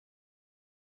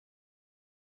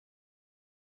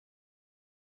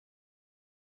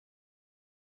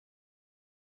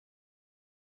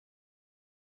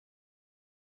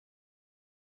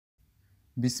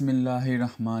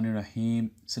बिस्मिल्लाहिर्रहमानिर्रहीम।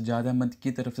 सज्जाद अहमद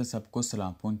की तरफ से सबको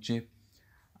सलाम पहुँचे।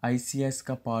 ICS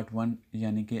का पार्ट 1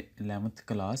 यानी कि 11th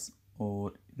क्लास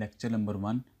और लेक्चर नंबर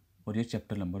 1 और ये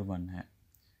चैप्टर नंबर 1 है।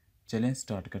 चलें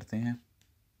स्टार्ट करते हैं।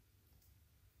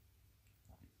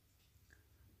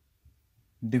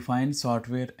 डिफ़ाइन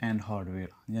सॉफ्टवेयर एंड हार्डवेयर,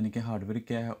 यानी कि हार्डवेयर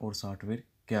क्या है और सॉफ्टवेयर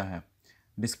क्या है।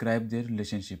 डिस्क्राइब देयर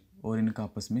रिलेशनशिप, और इनका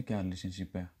आपस में क्या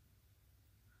रिलेशनशिप है।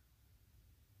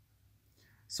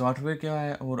 सॉफ्टवेयर क्या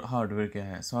है और हार्डवेयर क्या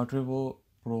है। सॉफ्टवेयर वो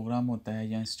प्रोग्राम होता है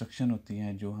या इंस्ट्रक्शन होती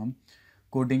हैं जो हम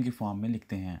कोडिंग की फॉर्म में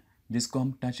लिखते हैं, जिसको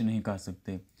हम टच नहीं कर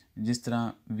सकते। जिस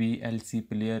तरह VLC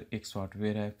प्लेयर एक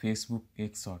सॉफ्टवेयर है, फेसबुक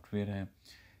एक सॉफ्टवेयर है,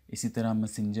 इसी तरह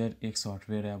मैसेंजर एक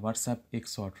सॉफ्टवेयर है, व्हाट्सएप एक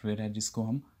सॉफ्टवेयर है जिसको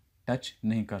हम टच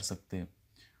नहीं कर सकते।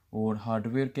 और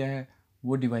हार्डवेयर क्या है,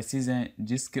 वो डिवाइसेस हैं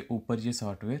जिसके ऊपर ये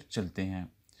सॉफ्टवेयर चलते हैं।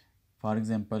 फॉर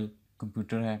एग्ज़ाम्पल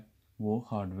कंप्यूटर है, वो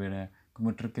हार्डवेयर है।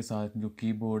 कंप्यूटर के साथ जो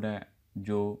कीबोर्ड है,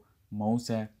 जो माउस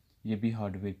है, ये भी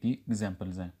हार्डवेयर की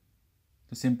एग्जांपल्स हैं।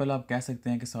 तो सिंपल आप कह सकते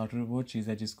हैं कि सॉफ्टवेयर वो चीज़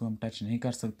है जिसको हम टच नहीं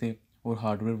कर सकते और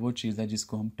हार्डवेयर वो चीज़ है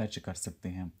जिसको हम टच कर सकते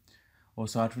हैं। और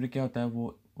सॉफ्टवेयर क्या होता है,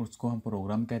 वो उसको हम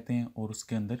प्रोग्राम कहते हैं और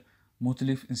उसके अंदर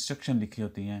मुख्तलिफ इंस्ट्रक्शन लिखी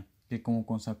होती हैं कि कौन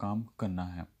कौन सा काम करना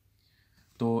है।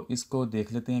 तो इसको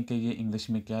देख लेते हैं कि ये इंग्लिश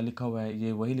में क्या लिखा हुआ है।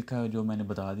 ये वही लिखा है जो मैंने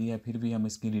बता दिया है, फिर भी हम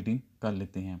इसकी रीडिंग कर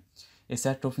लेते हैं। ए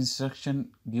set of instruction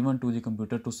given to the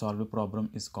computer to solve a problem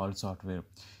is called software.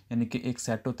 यानी कि एक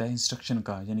सेट होता है इंस्ट्रक्शन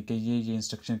का, यानी कि ये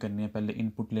इंस्ट्रक्शन करनी है। पहले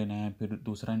इनपुट लेना है, फिर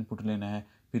दूसरा इनपुट लेना है,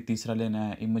 फिर तीसरा लेना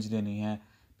है, इमेज लेनी है,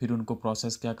 फिर उनको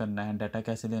प्रोसेस क्या करना है, डाटा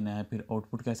कैसे लेना है, फिर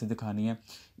आउटपुट कैसे दिखानी है।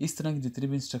 इस तरह की जितनी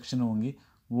भी इंस्ट्रक्शन होंगी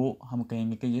वो हम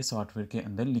कहेंगे कि ये सॉफ्टवेयर के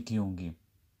अंदर लिखी होंगी।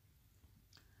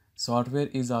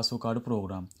 Software is also called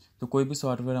programme. तो कोई भी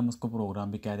सॉफ्टवेयर हम उसको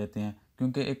प्रोग्राम भी कह देते हैं,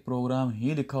 क्योंकि एक प्रोग्राम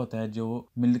ही लिखा होता है जो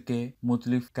मिल के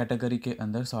मुख्तलिफ कैटेगरी के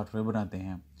अंदर सॉफ्टवेयर बनाते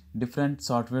हैं। Different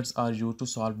softwares are use to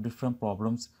solve different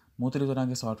problems. मुख्तलिफ तरह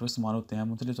के सॉफ्टवेयर इस्तेमाल होते हैं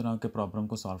मुख्तलिफ तरह के प्रॉब्लम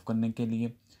को सॉल्व करने के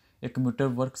लिए। A computer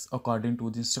works according to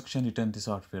the instruction return the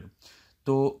software.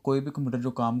 तो कोई भी कंप्यूटर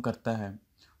जो काम करता है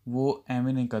वो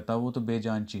एवं नहीं करता, वो तो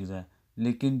बेजान चीज़ है।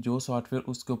 लेकिन जो सॉफ्टवेयर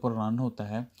उसके ऊपर रन होता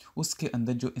है उसके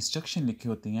अंदर जो इंस्ट्रक्शन लिखी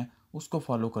होती हैं उसको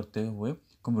फॉलो करते हुए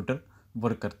कंप्यूटर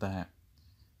वर्क करता है।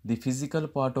 The physical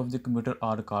part of the computer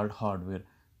are called hardware.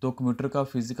 तो कंप्यूटर का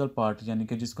फिज़िकल पार्ट यानी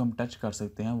कि जिसको हम टच कर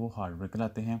सकते हैं वो हार्डवेयर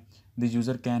कहलाते हैं। The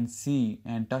user can see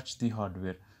and touch the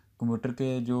hardware. Computer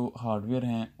के जो हार्डवेयर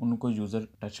हैं उनको यूज़र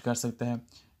टच कर सकता है।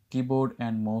 Keyboard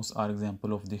and mouse are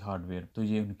example of the hardware. तो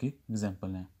ये उनकी एग्जांपल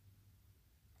हैं।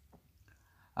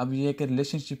 अब ये है कि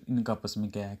रिलेशनशिप इनका आपस में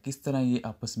क्या है, किस तरह ये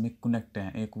आपस में कनेक्ट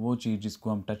हैं। एक वो चीज़ जिसको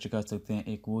हम टच कर सकते हैं,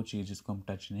 एक वो चीज़ जिसको हम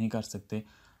टच नहीं कर सकते,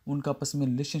 उनका आपस में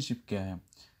रिलेशनशिप क्या है।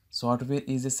 Software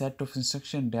is a set of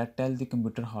instruction that tell the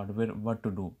computer hardware what to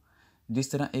do.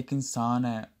 जिस तरह एक इंसान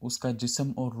है उसका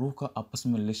जिस्म और रूह का आपस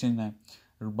में रिलेशन है।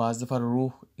 बाज़ दफ़ा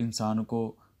रूह इंसान को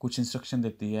कुछ इंस्ट्रक्शन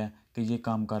देती है कि ये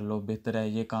काम कर लो, बेहतर है,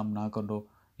 ये काम ना कर लो,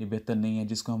 ये बेहतर नहीं है,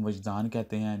 जिसको हम वजदान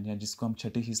कहते हैं या जिसको हम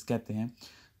छठी हिस्स कहते हैं।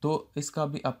 तो इसका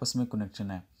भी आपस में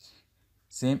कनेक्शन है।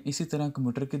 सेम इसी तरह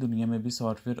कंप्यूटर की दुनिया में भी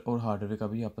सॉफ्टवेयर और हार्डवेयर का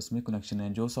भी आपस में कनेक्शन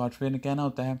है। जो सॉफ्टवेयर ने कहना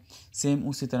होता है सेम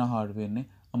उसी तरह हार्डवेयर ने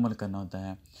अमल करना होता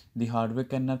है। The hardware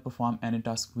can not perform any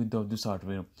task without the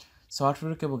software.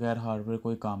 Software के बगैर हार्डवेयर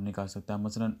कोई काम नहीं कर सकता।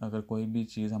 मसलन अगर कोई भी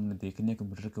चीज़ हमने देखनी है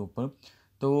कंप्यूटर के ऊपर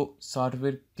तो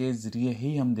सॉफ्टवेयर के ज़रिए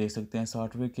ही हम देख सकते हैं,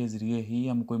 सॉफ्टवेयर के ज़रिए ही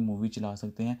हम कोई मूवी चला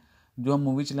सकते हैं। जो हम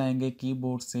मूवी चलाएंगे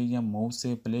कीबोर्ड से या माउस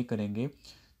से प्ले करेंगे,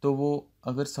 तो वो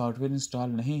अगर सॉफ्टवेयर इंस्टॉल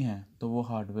नहीं है तो वो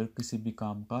हार्डवेयर किसी भी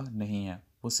काम का नहीं है।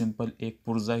 वो सिंपल एक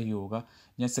पुर्जा ही होगा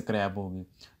या स्क्रैप होगी।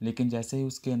 लेकिन जैसे ही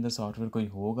उसके अंदर सॉफ्टवेयर कोई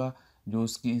होगा जो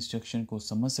उसकी इंस्ट्रक्शन को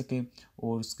समझ सके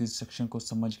और उसकी इंस्ट्रक्शन को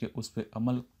समझ के उस पर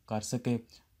अमल कर सके,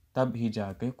 तब ही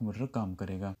जाके कंप्यूटर काम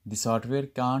करेगा। The software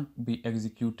can't be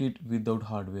executed without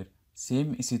hardware.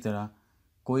 Same इसी तरह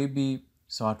कोई भी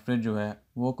सॉफ्टवेयर जो है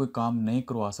वो कोई काम नहीं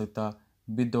करवा सकता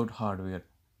विदाउट हार्डवेयर,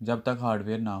 जब तक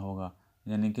हार्डवेयर ना होगा।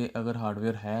 यानी कि अगर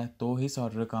हार्डवेयर है तो ही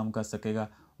सॉफ्टवेयर काम कर सकेगा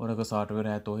और अगर सॉफ्टवेयर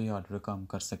है तो ही हार्डवेयर काम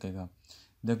कर सकेगा।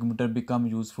 The computer become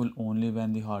useful only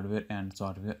when the hardware and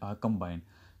software are combined.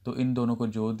 तो इन दोनों को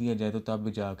जोड़ दिया जाए तो तब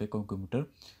भी जाके कंप्यूटर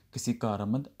किसी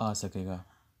कारआमद आ सकेगा।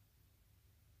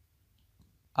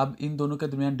 अब इन दोनों के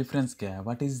दरमियान डिफरेंस क्या है,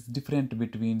 what is different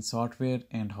between software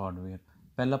and hardware.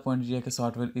 पहला पॉइंट ये है कि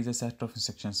software is a set of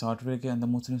instruction. Software के अंदर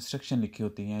मुख्तलिफ इंस्ट्रक्शन लिखी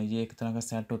होती हैं। ये एक तरह का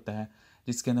सेट होता है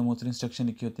जिसके अंदर मुख्तलिफ इंस्ट्रक्शन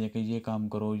लिखी होती है कि ये काम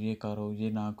करो, ये करो, ये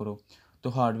ना करो। तो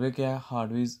हार्डवेयर क्या है,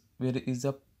 hardware is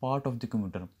a part of the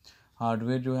computer.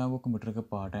 Hardware जो है वो कंप्यूटर का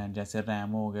पार्ट है, जैसे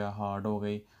रैम हो गया, हार्ड हो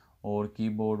गई और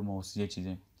कीबोर्ड माउस, ये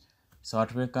चीज़ें।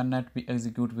 Software can not be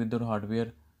execute with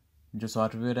hardware. जो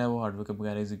सॉफ्टवेयर है वो हार्डवेयर के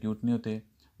बगैर एग्जीक्यूट नहीं होते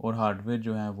और हार्डवेयर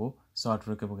जो है वो सॉफ्ट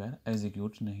वेयर के बगैर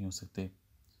एग्जीक्यूट नहीं हो सकते।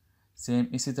 सेम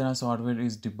इसी तरह software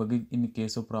is debugging in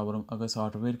case of problem, अगर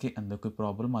सॉफ्टवेयर के अंदर कोई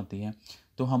प्रॉब्लम आती है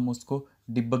तो हम उसको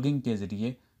डिबगिंग के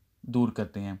ज़रिए दूर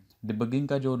करते हैं। डिबगिंग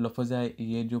का जो लफ्ज़ है,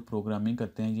 ये जो प्रोग्रामिंग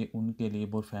करते हैं, ये उनके लिए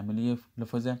बहुत फैमिलियर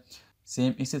लफ्ज़ है।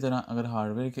 सेम इसी तरह अगर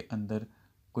हार्डवेयर के अंदर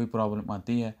कोई प्रॉब्लम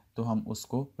आती है तो हम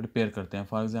उसको रिपेयर करते हैं।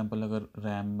 फॉर एग्ज़ाम्पल अगर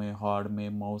रैम में, हार्ड में,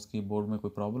 माउस कीबोर्ड में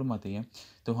कोई प्रॉब्लम आती है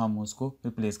तो हम उसको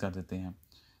रिप्लेस कर देते हैं।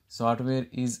 सॉफ्टवेयर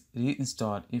इज़ री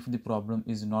install if the problem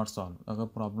is not solve, अगर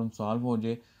प्रॉब्लम सॉल्व हो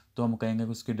जाए तो हम कहेंगे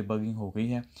कि उसकी डिबगिंग हो गई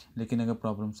है। लेकिन अगर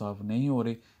प्रॉब्लम सॉल्व नहीं हो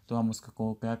रही तो हम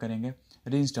उसको क्या करेंगे,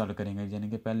 री इंस्टॉल करेंगे, यानी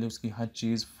कि पहले उसकी हर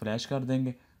चीज़ फ्लैश कर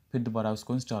देंगे फिर दोबारा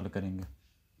उसको इंस्टॉल करेंगे।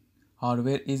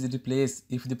 Hardware is replace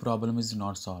if the problem is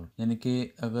not solve, यानी कि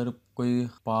अगर कोई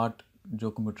पार्ट जो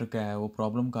कंप्यूटर का है वो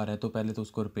प्रॉब्लम कर रहा है तो पहले तो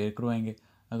उसको रिपेयर करवाएंगे,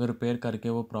 अगर रिपेयर करके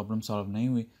वो प्रॉब्लम सॉल्व नहीं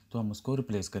हुई तो हम उसको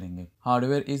रिप्लेस करेंगे।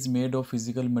 Hardware is made of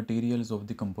physical materials of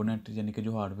the component, यानी कि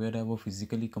जो हार्डवेयर है वो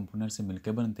फिजिकली कंपोनेंट से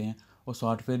मिलकर बनते हैं, और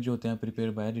सॉफ्टवेयर जो होते हैं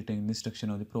prepare by written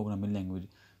instruction of the programming language.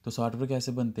 तो सॉफ्टवेयर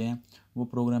कैसे बनते हैं, वो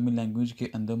प्रोग्रामिंग लैंग्वेज के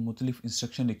अंदर मुख्तलिफ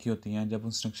इंस्ट्रक्शन लिखी होती हैं, जब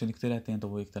इंस्ट्रक्शन लिखते रहते हैं तो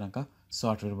वो एक तरह का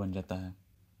सॉफ्टवेयर बन जाता है।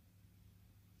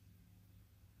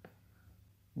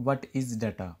 What is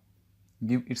data,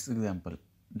 give its example.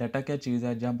 Data क्या चीज़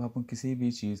है, जब हम किसी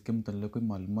भी चीज़ के मुतल्लिक़ कोई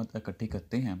मालूमात इकट्ठी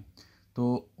करते हैं तो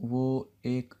वो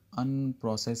एक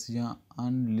अनप्रोसेस या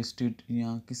अनलिस्टेड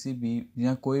या किसी भी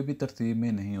या कोई भी तरतीब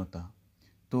में नहीं होता।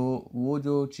 तो वो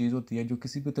जो चीज़ होती है जो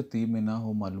किसी भी तरतीब में ना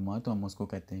हो मालूमात, तो हम उसको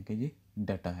कहते हैं कि ये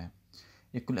डाटा है।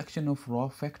 A collection of raw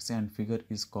facts and figure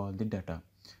is called the data,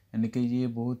 यानी कि ये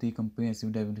बहुत ही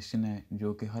कंप्रिहेंसिव डेफिनेशन है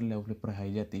जो कि हर लेवल पर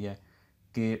पढ़ाई जाती है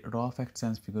कि रॉ फैक्ट्स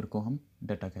एंड फिगर को हम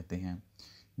डाटा कहते हैं।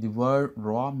 The word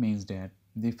raw means that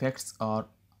the facts are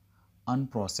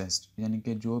unprocessed, यानी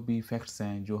कि जो भी फैक्ट्स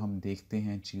हैं जो हम देखते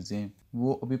हैं चीज़ें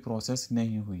वो अभी प्रोसेस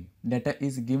नहीं हुई। Data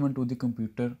is given to the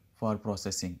computer for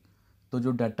processing, तो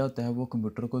जो डाटा होता है वो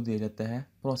कंप्यूटर को दिया जाता है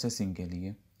प्रोसेसिंग के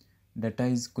लिए। Data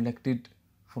is collected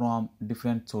from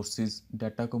different sources,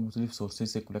 data को मुख्तलिफ सोर्सेज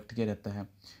से कलेक्ट किया जाता है।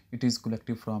 It is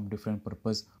collected from different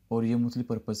purpose, और ये मुख्तलिफ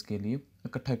पर्पज़ के लिए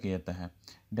इकट्ठा किया जाता है।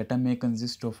 डाटा में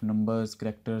consist of numbers,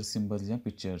 characters, symbols या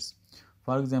पिक्चर्स।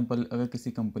 फॉर एग्ज़ाम्पल अगर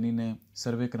किसी कंपनी ने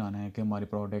सर्वे कराना है कि हमारी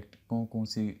प्रोडक्ट कौन कौन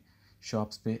सी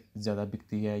शॉप्स पे ज़्यादा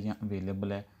बिकती है या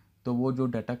अवेलेबल है, तो वो जो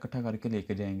डाटा इकट्ठा करके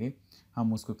लेके जाएंगे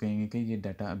हम उसको कहेंगे कि ये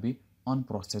डाटा अभी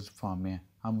अनप्रोसेस्ड फॉर्म में है,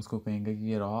 हम उसको कहेंगे कि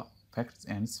ये रॉ फैक्ट्स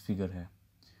एंड फिगर है।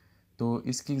 तो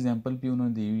इसकी एग्जांपल भी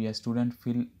उन्होंने दी हुई है। Student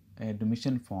fill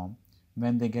admission form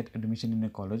when they get admission in A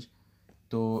college,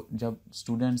 तो जब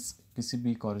स्टूडेंट्स किसी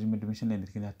भी कॉलेज में एडमिशन लेने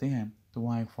के लिए जाते हैं तो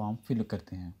वहाँ एक फॉर्म फिल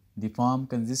करते हैं। The form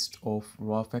consist of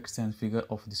raw facts and figure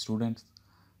of the students,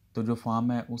 तो जो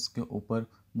फॉर्म है उसके ऊपर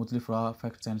मुख्तलिफ रॉ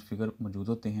फैक्ट्स एंड फिगर मौजूद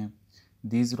होते हैं।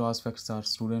 These raw facts are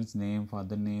students name,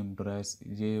 father name, dress,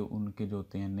 ये उनके जो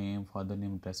होते हैं नेम, फादर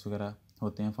नेम, ड्रेस वगैरह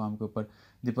होते हैं फॉर्म के ऊपर।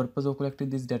 The purpose of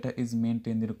collecting this data is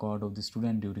maintain the record of the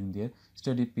student during their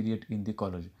study period in the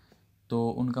college, तो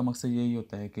उनका मकसद यही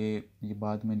होता है कि ये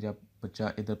बाद में जब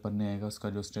बच्चा इधर पढ़ने आएगा उसका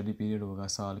जो स्टडी पीरियड होगा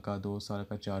साल का, 2 साल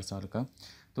का, 4 साल का,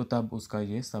 तो तब उसका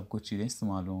ये सब कुछ चीज़ें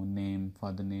इस्तेमाल हों, नेम,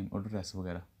 फादर नेम और ड्रेस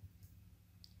वगैरह।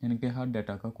 यानी कि हर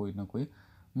डाटा का कोई ना कोई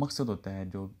मकसद होता है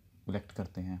जो कलेक्ट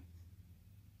करते हैं।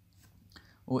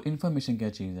 और इन्फॉर्मेशन क्या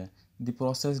चीज़ है, the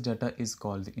process data is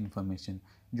called the information,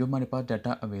 जो हमारे पास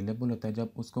डाटा अवेलेबल होता है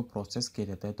जब उसको प्रोसेस किया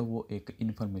जाता है तो वो एक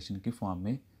इन्फॉर्मेशन की फॉर्म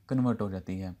में कन्वर्ट हो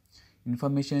जाती है।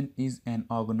 Information is an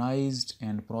organised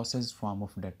and processed form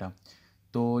of data,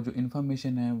 तो जो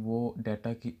इन्फॉर्मेशन है वो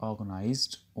डाटा की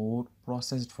ऑर्गेनाइज्ड और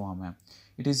प्रोसेस्ड फॉर्म है।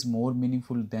 It is more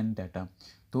meaningful then data,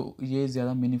 तो ये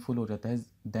ज़्यादा मीनिंगफुल हो जाता है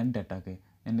दैन डाटा के,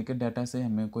 यानी कि डाटा से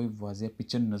हमें कोई वाज़ेह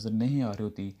पिक्चर नज़र नहीं आ रही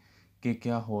होती कि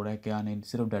क्या हो रहा है क्या नहीं,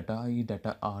 सिर्फ डाटा ही डाटा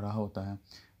आ रहा होता है।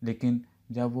 लेकिन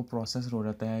जब वो प्रोसेस हो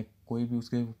जाता है कोई भी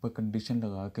उसके ऊपर कंडीशन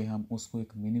लगा के हम उसको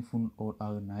एक मीनिंगफुल और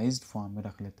ऑर्गेनाइज्ड फॉर्म में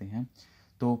रख लेते हैं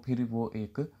तो फिर वो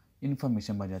एक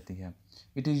इन्फॉर्मेशन बन जाती है।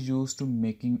 It is use to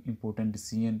making important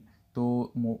decision,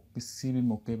 तो किसी भी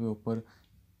मौके पे ऊपर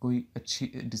कोई अच्छी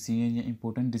डिसीजन या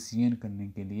इम्पोर्टेंट डिसीजन करने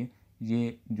के लिए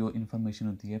ये जो इन्फॉर्मेशन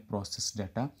होती है प्रोसेस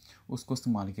डाटा उसको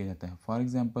इस्तेमाल किया जाता है। फॉर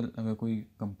एग्ज़ाम्पल अगर कोई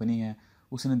कंपनी है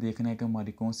उसने देखना है कि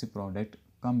हमारी कौन सी प्रोडक्ट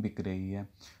कम बिक रही है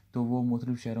तो वो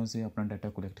मुख्तलिफ शहरों से अपना डाटा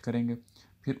कलेक्ट करेंगे,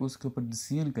 फिर उसके ऊपर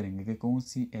डिसीजन करेंगे कि कौन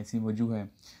सी ऐसी वजह है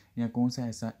या कौन सा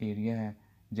ऐसा एरिया है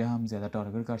जहाँ हम ज़्यादा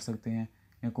टारगेट कर सकते हैं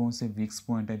या कौन से वीक्स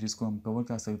पॉइंट है जिसको हम कवर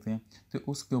कर सकते हैं। तो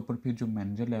उसके ऊपर फिर जो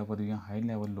मैनेजर लेवल या हाई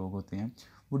लेवल लोग होते हैं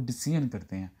वो डिसीजन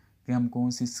करते हैं कि हम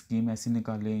कौन सी स्कीम ऐसी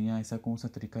निकालें या ऐसा कौन सा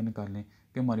तरीका निकालें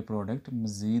कि हमारी प्रोडक्ट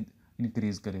मज़ीद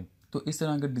इंक्रीज़ करे। तो इस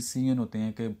तरह के डिसीजन होते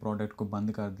हैं कि प्रोडक्ट को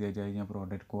बंद कर दिया जाए या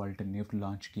प्रोडक्ट को अल्टरनेटिव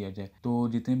लॉन्च किया जाए। तो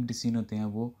जितने भी डिसीजन होते हैं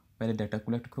वो पहले डाटा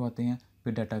कलेक्ट करवाते हैं,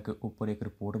 फिर डाटा के ऊपर एक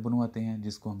रिपोर्ट बनवाते हैं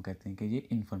जिसको हम कहते हैं कि ये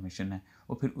इन्फॉर्मेशन है,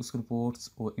 और फिर उस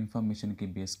रिपोर्ट्स और इन्फॉर्मेशन की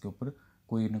बेस के ऊपर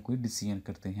कोई ना कोई डिसीजन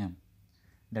करते हैं।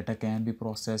 Data can be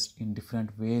processed in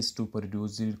different ways to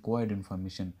produce the required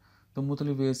information. तो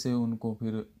मुख्तलिफ वे से उनको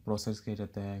फिर प्रोसेस किया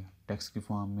जाता है, टेक्स्ट की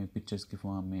फॉर्म में, पिक्चर्स की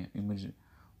फॉर्म में, इमेज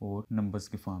और नंबर्स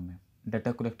की फॉर्म में।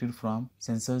 Data collected from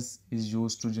census is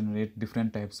use to generate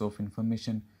different types of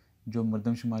information. जो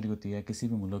मरदमशुमारी होती है किसी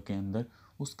भी मुल्क के अंदर,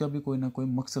 उसका भी कोई ना कोई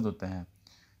मकसद होता है।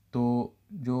 तो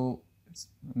जो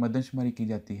मरदमशुमारी की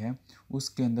जाती है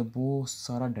उसके अंदर बहुत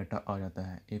सारा डाटा आ जाता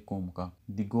है एक कौम का।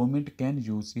 The government can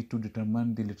use it to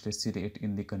determine the literacy rate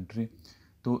in the country.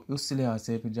 तो उस लिहाज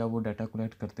से फिर जब वो डाटा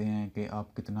कलेक्ट करते हैं कि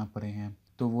आप कितना पढ़े हैं,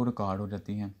 तो वो रिकॉर्ड हो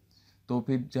जाती हैं। तो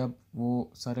फिर जब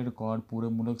वो सारे रिकॉर्ड पूरे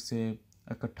मुल्क से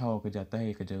इकट्ठा होकर जाता है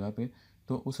एक जगह पे,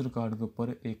 तो उस रिकॉर्ड के ऊपर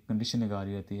एक कंडीशन लगा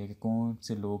दी जाती है कि कौन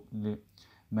से लोग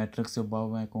मैट्रिक से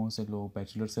अबव हैं, कौन से लोग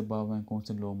बैचलर से अबव हैं, कौन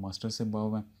से लोग मास्टर से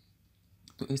अबव हैं।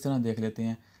 तो इस तरह देख लेते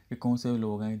हैं कि कौन से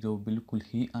लोग हैं जो बिल्कुल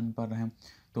ही अनपढ़ हैं,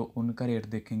 तो उनका रेट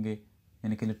देखेंगे,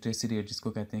 यानी कि लिटरेसी रेट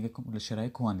जिसको कहते हैं कि शरह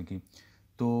ख़वानगी।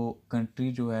 तो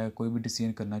कंट्री जो है कोई भी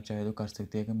डिसीजन करना चाहे तो कर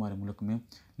सकती है कि हमारे मुल्क में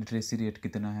लिटरेसी रेट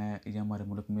कितना है, या हमारे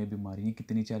मुल्क में बीमारियाँ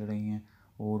कितनी चल रही हैं,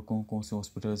 और कौन कौन से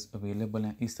हॉस्पिटल्स अवेलेबल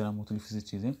हैं। इस तरह मुख्तलिफ सी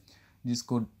चीज़ें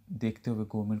जिसको देखते हुए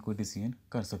गवर्नमेंट कोई डिसीजन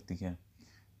कर सकती है।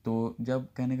 तो जब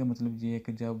कहने का मतलब ये है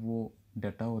कि जब वो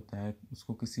डाटा होता है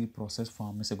उसको किसी प्रोसेस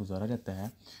फॉर्म में से गुजारा जाता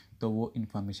है तो वो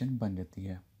इंफॉर्मेशन बन जाती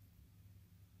है।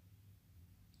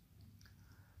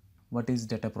 व्हाट इज़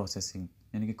डाटा प्रोसेसिंग,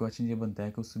 यानी कि क्वेश्चन ये बनता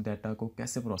है कि उस डाटा को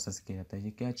कैसे प्रोसेस किया जाता है,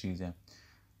 ये क्या चीज़ है।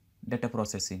 डाटा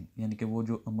प्रोसेसिंग यानी कि वो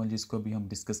जो अमल जिसको अभी हम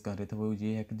डिस्कस कर रहे थे वो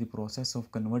ये है कि the process of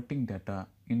converting data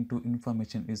into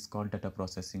information is called data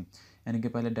processing. यानी कि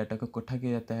पहले डाटा को इकट्ठा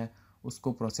किया जाता है,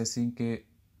 उसको प्रोसेसिंग के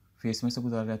फेस में से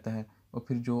गुजारा जाता है, और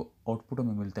फिर जो आउटपुट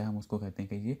हमें मिलता है हम उसको कहते हैं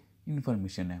कि ये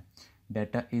इन्फॉर्मेशन है।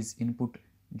 डाटा इज़ इनपुट,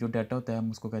 जो डाटा होता है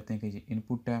हम उसको कहते हैं कि ये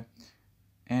इनपुट है,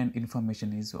 एंड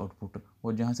इन्फॉर्मेशन इज़ आउटपुट,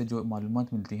 और जहाँ से जो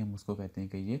मालूमात मिलती है हम उसको कहते हैं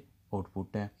कि ये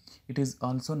आउटपुट है। It is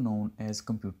also known edge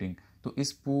computing. तो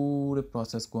इस पूरे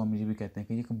प्रोसेस को हम ये भी कहते हैं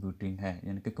कि ये कंप्यूटिंग है,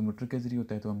 यानी कि कंप्यूटर के ज़रिए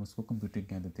होता है तो हम उसको कंप्यूटिंग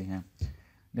कह देते हैं।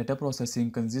 Data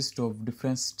processing consist of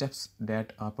different steps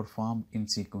that are perform in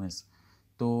sequence.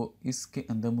 तो इसके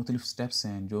अंदर मुख्तलिफ स्टेप्स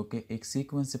हैं जो कि एक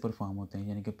सीक्वेंस से परफॉर्म होते हैं,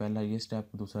 यानी कि पहला ये स्टेप,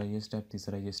 दूसरा ये स्टेप,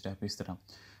 तीसरा ये स्टेप, इस तरह।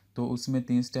 तो उसमें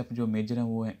 3 स्टेप जो मेजर हैं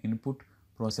वो है इनपुट,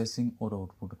 प्रोसेसिंग और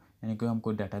आउटपुट। यानी कि हम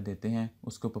कोई डाटा देते हैं,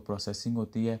 उसके ऊपर प्रोसेसिंग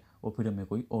होती है और फिर हमें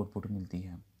कोई आउटपुट मिलती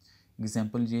है।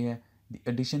 एग्जांपल ये है, the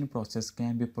addition process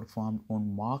can be performed on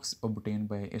marks obtain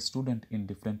bye a student in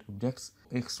different subjects.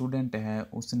 एक स्टूडेंट है,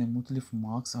 उसने मुख्तलिफ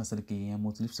मार्क्स हासिल किए हैं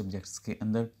मुख्तलिफ सब्जेक्ट्स के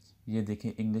अंदर। ये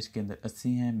देखें, इंग्लिश के अंदर 80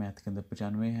 हैं, मैथ के अंदर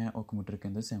 95 हैं, और कंप्यूटर के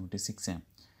अंदर 76 हैं।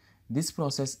 This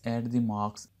process add the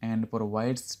marks and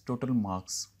provides total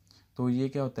marks. तो ये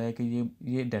क्या होता है कि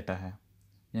ये डाटा है,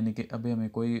 यानी कि अभी हमें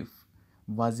कोई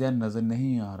वाज़िया नज़र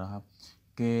नहीं आ रहा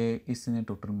कि इसने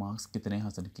टोटल मार्क्स कितने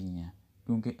हासिल किए हैं,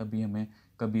 क्योंकि अभी हमें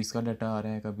कभी इसका डाटा आ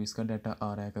रहा है, कभी इसका डाटा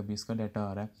आ रहा है, कभी इसका डाटा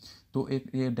आ रहा है। तो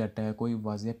एक ये डाटा है, कोई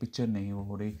वाज़िया पिक्चर नहीं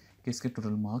हो रही कि इसके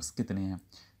टोटल मार्क्स कितने हैं।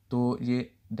 तो ये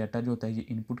डाटा जो होता है ये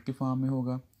इनपुट की फॉर्म में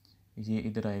होगा, ये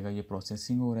इधर आएगा, ये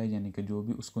प्रोसेसिंग हो रहा है, यानी कि जो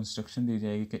भी उसको इंस्ट्रक्शन दी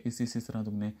जाएगी कि इसी तरह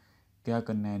तुमने क्या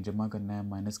करना है, जमा करना है,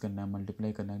 माइनस करना है,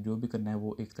 मल्टीप्लाई करना है, जो भी करना है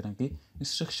वो एक तरह की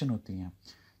इंस्ट्रक्शन होती हैं।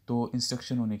 तो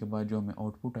इंस्ट्रक्शन होने के बाद जो हमें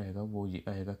आउटपुट आएगा वो ये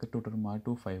आएगा कि टोटल मार्क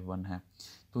 251 है।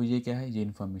 तो ये क्या है, ये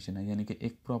इन्फॉर्मेशन है, यानी कि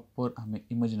एक प्रॉपर हमें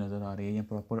इमेज नज़र आ रही है या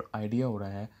प्रॉपर आइडिया हो रहा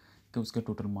है कि उसके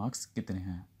टोटल मार्क्स कितने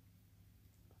हैं।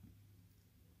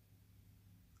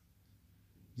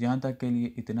 यहाँ तक के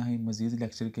लिए इतना ही, मज़ीद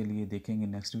लेक्चर के लिए देखेंगे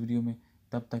नेक्स्ट वीडियो में।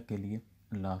 तब तक के लिए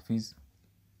अल्लाह हाफिज़।